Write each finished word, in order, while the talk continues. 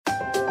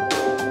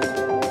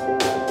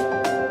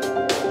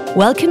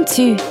Welcome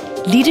to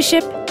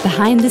Leadership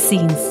Behind the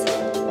Scenes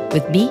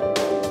with me,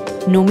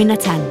 Nomi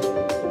Natan,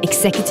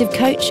 executive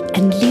coach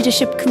and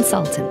leadership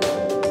consultant.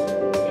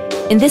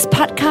 In this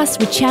podcast,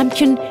 we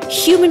champion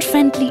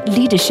human-friendly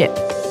leadership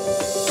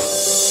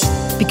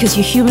because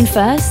you're human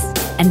first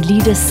and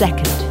leaders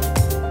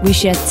second. We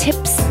share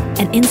tips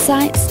and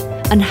insights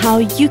on how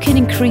you can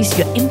increase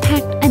your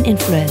impact and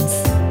influence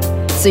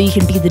so you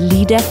can be the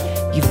leader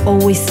you've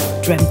always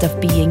dreamt of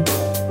being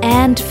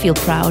and feel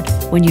proud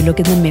when you look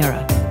in the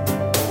mirror.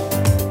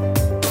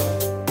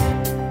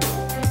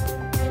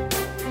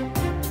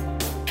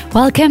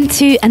 Welcome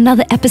to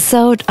another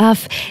episode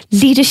of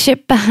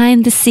Leadership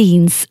Behind the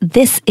Scenes.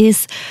 This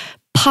is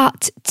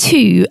part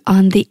 2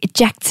 on the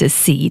ejector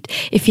seat.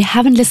 If you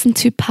haven't listened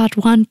to part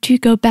 1, do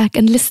go back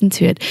and listen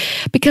to it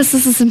because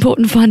this is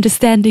important for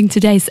understanding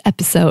today's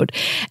episode.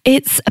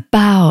 It's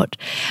about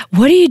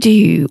what do you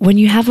do when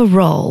you have a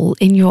role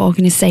in your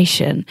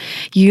organization?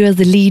 You're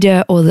the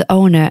leader or the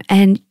owner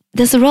and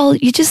there's a role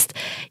you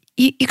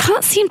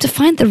can't seem to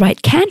find the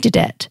right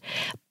candidate.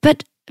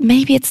 But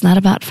maybe it's not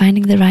about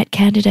finding the right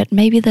candidate.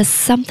 Maybe there's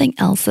something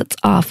else that's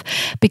off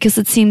because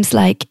it seems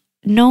like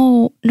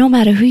no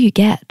matter who you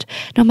get,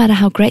 no matter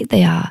how great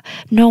they are,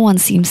 no one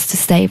seems to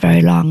stay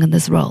very long in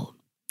this role.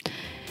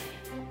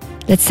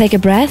 Let's take a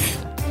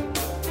breath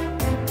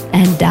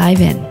and dive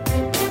in.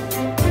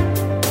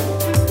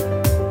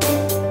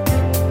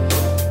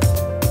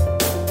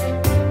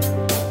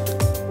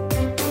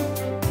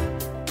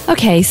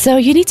 Okay, so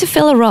you need to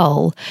fill a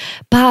role,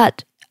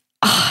 but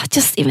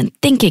just even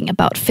thinking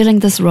about filling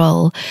this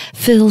role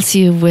fills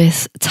you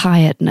with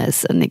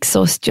tiredness and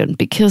exhaustion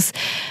because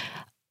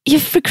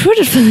you've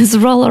recruited for this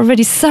role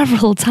already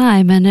several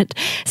times and it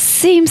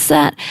seems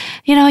that,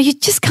 you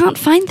just can't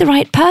find the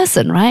right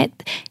person, right?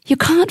 You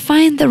can't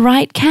find the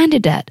right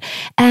candidate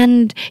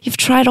and you've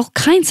tried all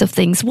kinds of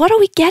things. What are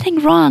we getting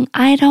wrong?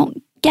 I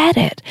don't get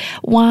it.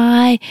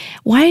 Why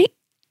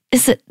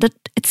is it that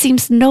it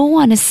seems no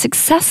one is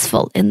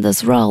successful in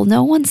this role?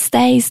 No one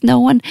stays, no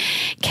one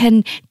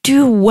can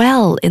do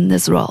well in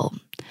this role.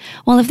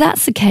 Well, if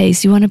that's the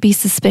case, you want to be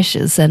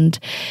suspicious. And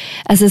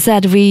as I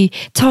said, we're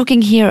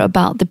talking here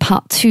about the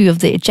part 2 of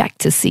the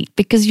ejector seat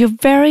because you're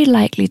very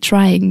likely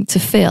trying to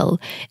fill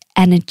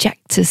an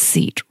ejector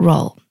seat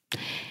role.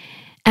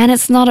 And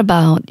it's not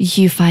about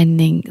you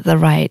finding the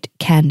right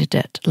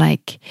candidate.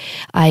 Like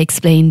I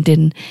explained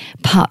in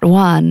part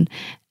 1,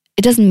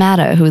 it doesn't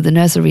matter who the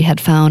nursery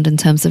had found in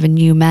terms of a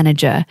new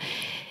manager.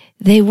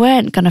 They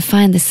weren't going to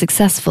find the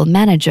successful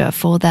manager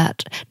for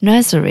that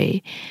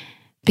nursery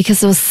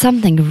because there was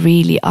something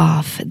really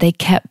off. They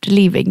kept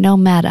leaving no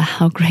matter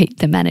how great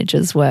the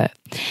managers were.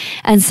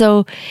 And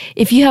so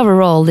if you have a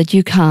role that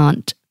you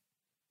can't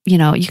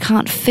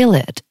fill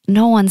it,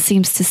 no one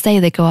seems to stay.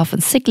 They go off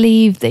on sick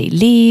leave, they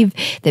leave,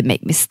 they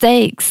make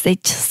mistakes, they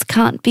just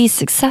can't be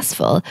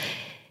successful.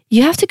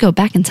 You have to go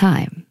back in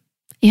time.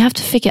 You have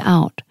to figure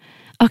out,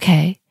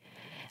 okay,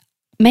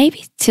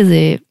 maybe to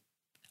the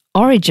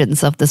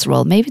origins of this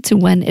role, maybe to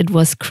when it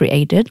was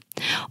created,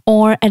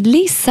 or at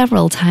least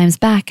several times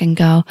back and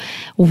go,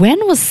 when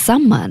was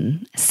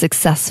someone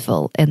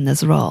successful in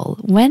this role?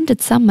 When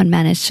did someone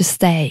manage to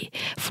stay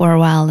for a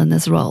while in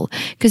this role?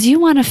 Because you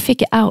want to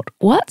figure out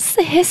what's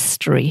the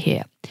history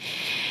here.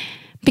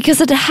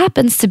 Because it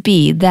happens to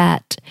be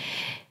that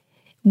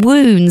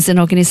wounds in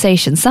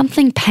organizations,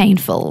 something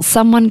painful,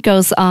 someone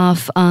goes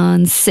off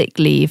on sick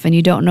leave and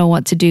you don't know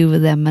what to do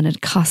with them and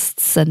it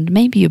costs and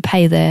maybe you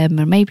pay them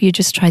or maybe you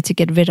just try to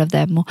get rid of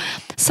them or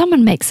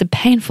someone makes a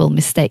painful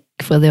mistake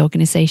for the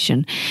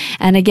organization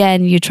and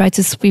again you try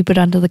to sweep it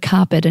under the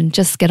carpet and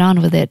just get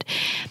on with it.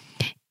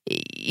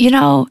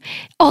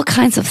 All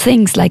kinds of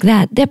things like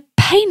that. They're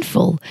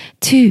painful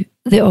to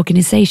the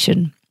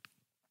organization.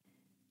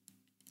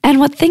 And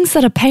what things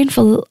that are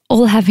painful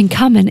all have in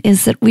common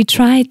is that we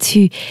try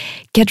to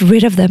get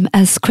rid of them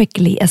as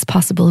quickly as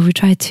possible. We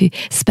try to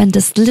spend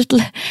as little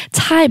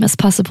time as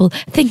possible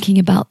thinking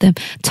about them,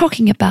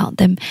 talking about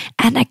them,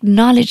 and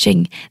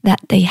acknowledging that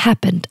they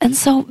happened. And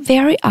so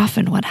very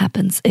often what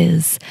happens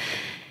is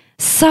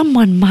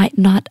someone might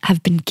not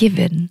have been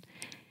given,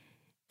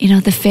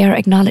 the fair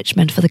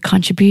acknowledgement for the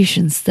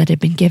contributions that have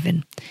been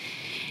given.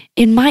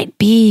 It might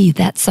be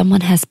that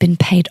someone has been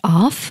paid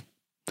off.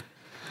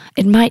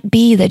 It might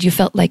be that you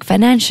felt like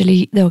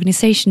financially the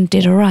organization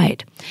did all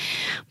right.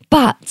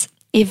 But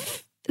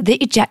if the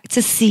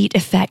ejector seat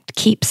effect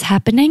keeps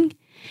happening,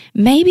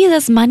 maybe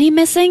there's money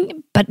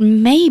missing, but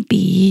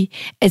maybe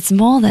it's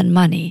more than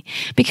money.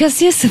 Because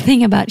here's the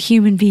thing about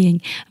human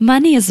being.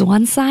 Money is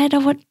one side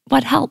of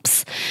what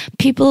helps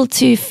people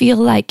to feel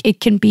like it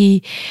can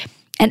be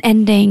an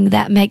ending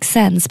that makes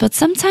sense. But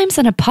sometimes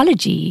an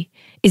apology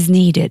is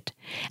needed.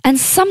 And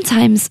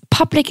sometimes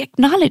public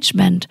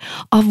acknowledgement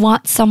of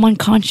what someone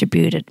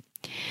contributed.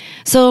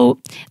 So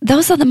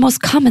those are the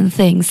most common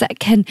things that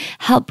can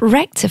help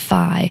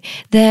rectify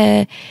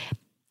the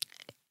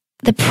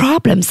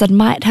problems that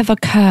might have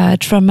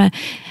occurred from a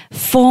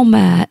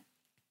former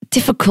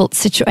difficult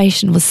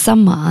situation with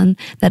someone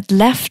that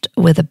left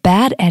with a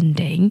bad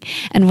ending,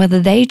 and whether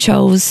they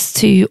chose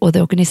to or the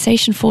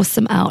organization forced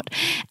them out.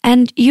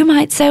 And you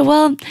might say,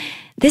 well,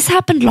 this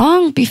happened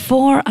long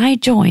before I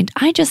joined.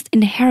 I just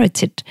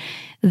inherited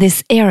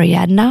this area.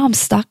 And now I'm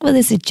stuck with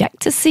this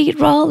ejector seat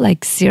role.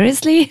 Like,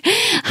 seriously?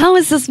 How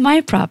is this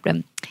my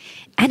problem?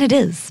 And it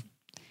is.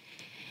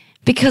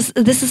 Because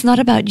this is not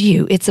about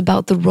you. It's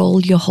about the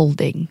role you're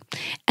holding.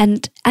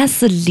 And as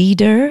the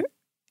leader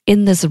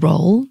in this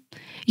role,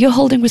 you're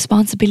holding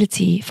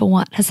responsibility for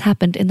what has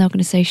happened in the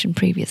organization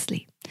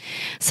previously.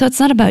 So it's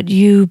not about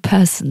you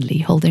personally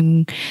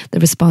holding the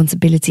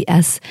responsibility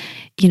as,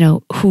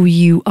 who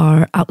you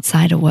are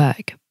outside of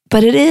work.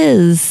 But it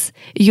is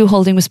you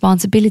holding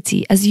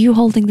responsibility as you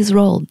holding this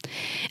role.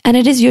 And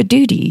it is your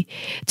duty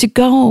to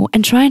go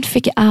and try and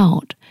figure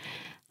out,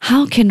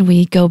 how can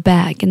we go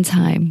back in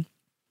time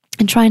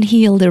and try and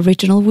heal the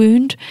original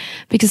wound?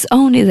 Because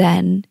only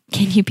then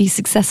can you be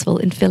successful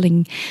in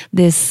filling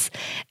this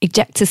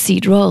ejector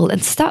seat role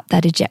and stop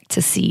that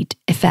ejector seat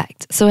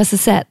effect. So as I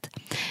said,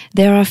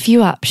 there are a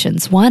few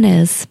options. One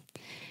is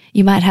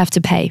you might have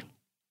to pay.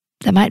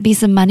 There might be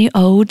some money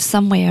owed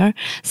somewhere.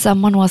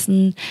 Someone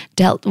wasn't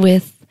dealt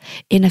with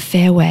in a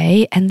fair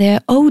way and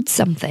they're owed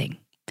something.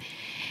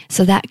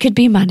 So that could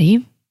be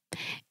money.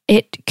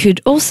 It could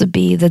also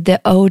be that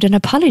they're owed an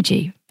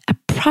apology, a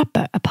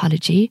proper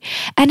apology.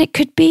 And it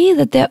could be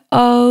that they're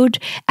owed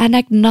an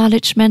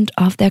acknowledgement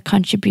of their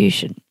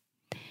contribution.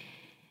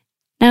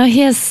 Now,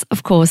 here's,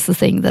 of course, the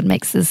thing that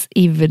makes this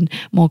even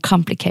more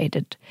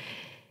complicated.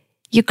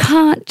 You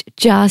can't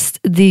just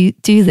do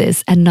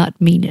this and not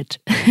mean it.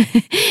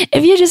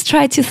 If you just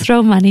try to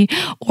throw money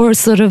or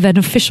sort of an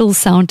official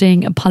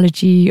sounding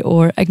apology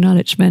or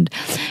acknowledgement,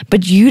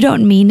 but you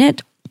don't mean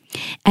it,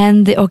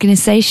 and the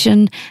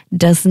organization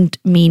doesn't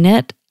mean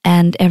it,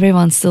 and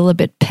everyone's still a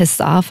bit pissed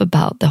off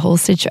about the whole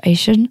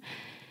situation,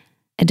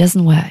 it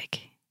doesn't work.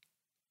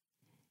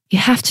 You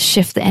have to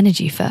shift the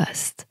energy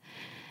first.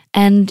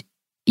 And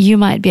you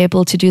might be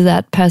able to do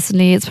that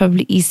personally. It's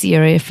probably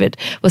easier if it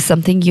was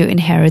something you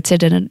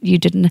inherited and you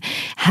didn't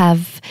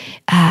have,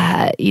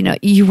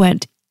 you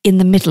weren't in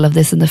the middle of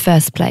this in the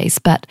first place.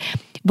 But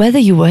whether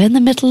you were in the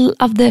middle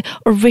of the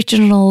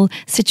original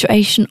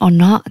situation or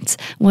not,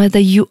 whether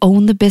you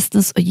own the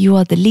business or you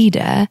are the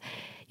leader,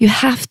 you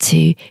have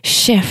to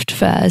shift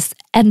first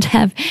and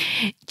have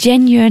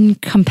genuine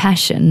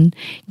compassion,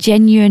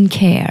 genuine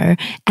care,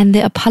 and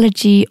the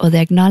apology or the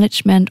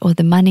acknowledgement or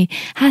the money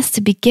has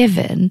to be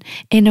given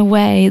in a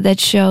way that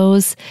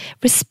shows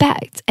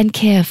respect and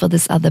care for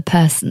this other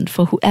person,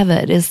 for whoever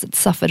it is that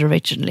suffered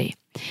originally,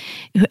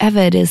 whoever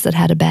it is that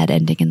had a bad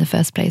ending in the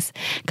first place.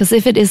 Because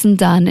if it isn't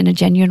done in a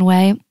genuine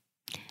way,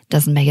 it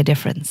doesn't make a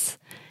difference.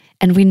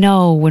 And we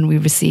know when we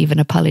receive an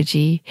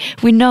apology,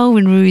 we know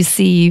when we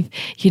receive,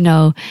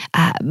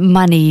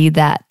 money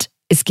that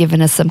is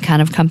given as some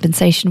kind of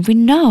compensation. We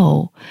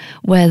know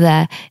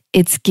whether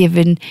it's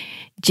given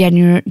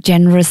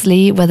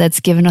generously, whether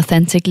it's given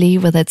authentically,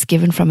 whether it's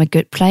given from a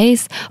good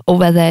place, or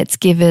whether it's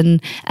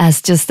given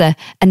as just and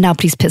now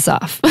please piss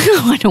off.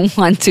 I don't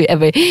want to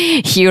ever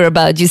hear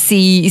about you.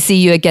 See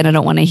you again. I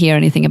don't want to hear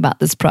anything about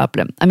this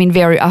problem. I mean,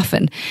 very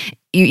often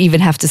you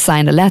even have to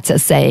sign a letter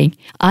saying,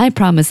 I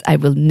promise I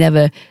will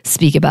never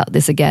speak about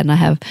this again. I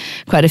have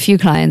quite a few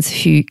clients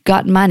who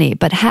got money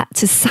but had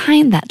to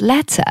sign that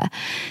letter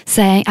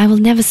saying, I will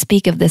never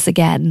speak of this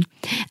again.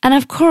 And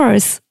of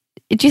course,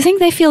 do you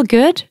think they feel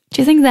good?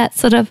 Do you think that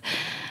sort of,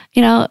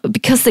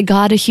 because they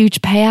got a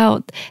huge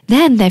payout,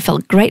 then they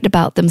felt great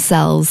about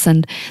themselves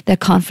and their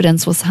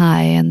confidence was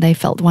high and they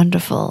felt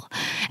wonderful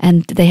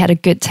and they had a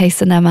good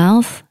taste in their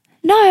mouth?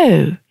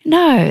 No,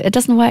 it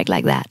doesn't work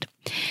like that.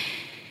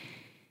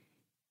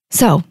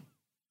 So,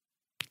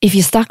 if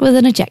you're stuck with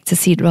an ejector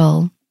seat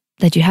role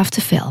that you have to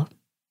fill,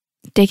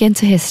 dig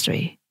into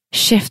history,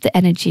 shift the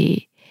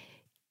energy,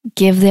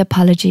 give the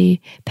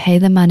apology, pay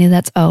the money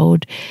that's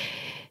owed,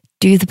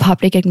 do the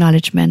public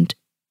acknowledgement,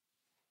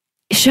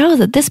 show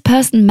that this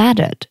person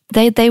mattered,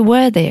 they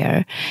were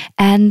there,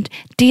 and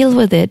deal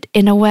with it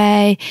in a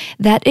way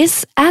that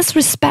is as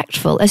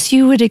respectful as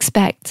you would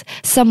expect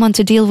someone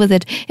to deal with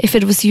it if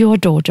it was your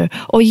daughter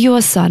or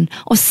your son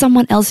or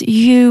someone else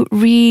you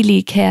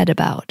really cared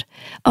about.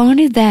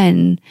 Only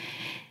then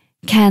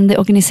can the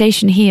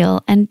organization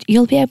heal and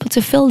you'll be able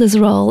to fill this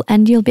role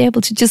and you'll be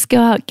able to just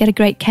go out, get a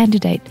great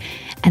candidate,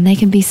 and they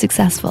can be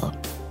successful.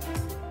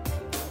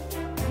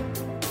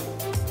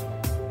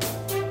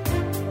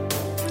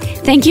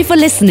 Thank you for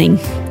listening.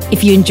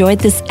 If you enjoyed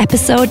this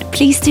episode,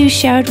 please do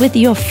share it with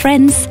your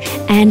friends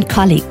and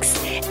colleagues.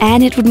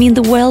 And it would mean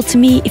the world to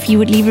me if you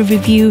would leave a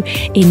review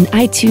in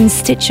iTunes,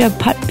 Stitcher,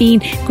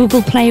 Podbean,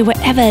 Google Play,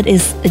 wherever it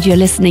is that you're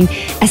listening,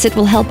 as it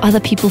will help other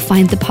people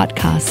find the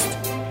podcast.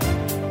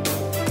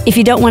 If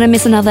you don't want to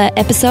miss another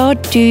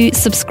episode, do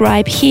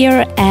subscribe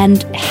here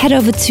and head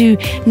over to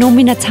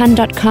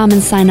nominatan.com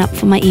and sign up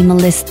for my email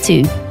list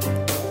too.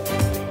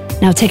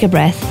 Now take a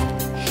breath.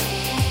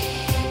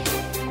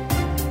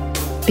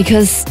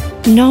 Because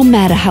no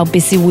matter how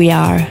busy we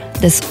are,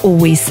 there's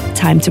always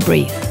time to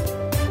breathe.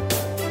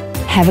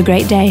 Have a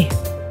great day.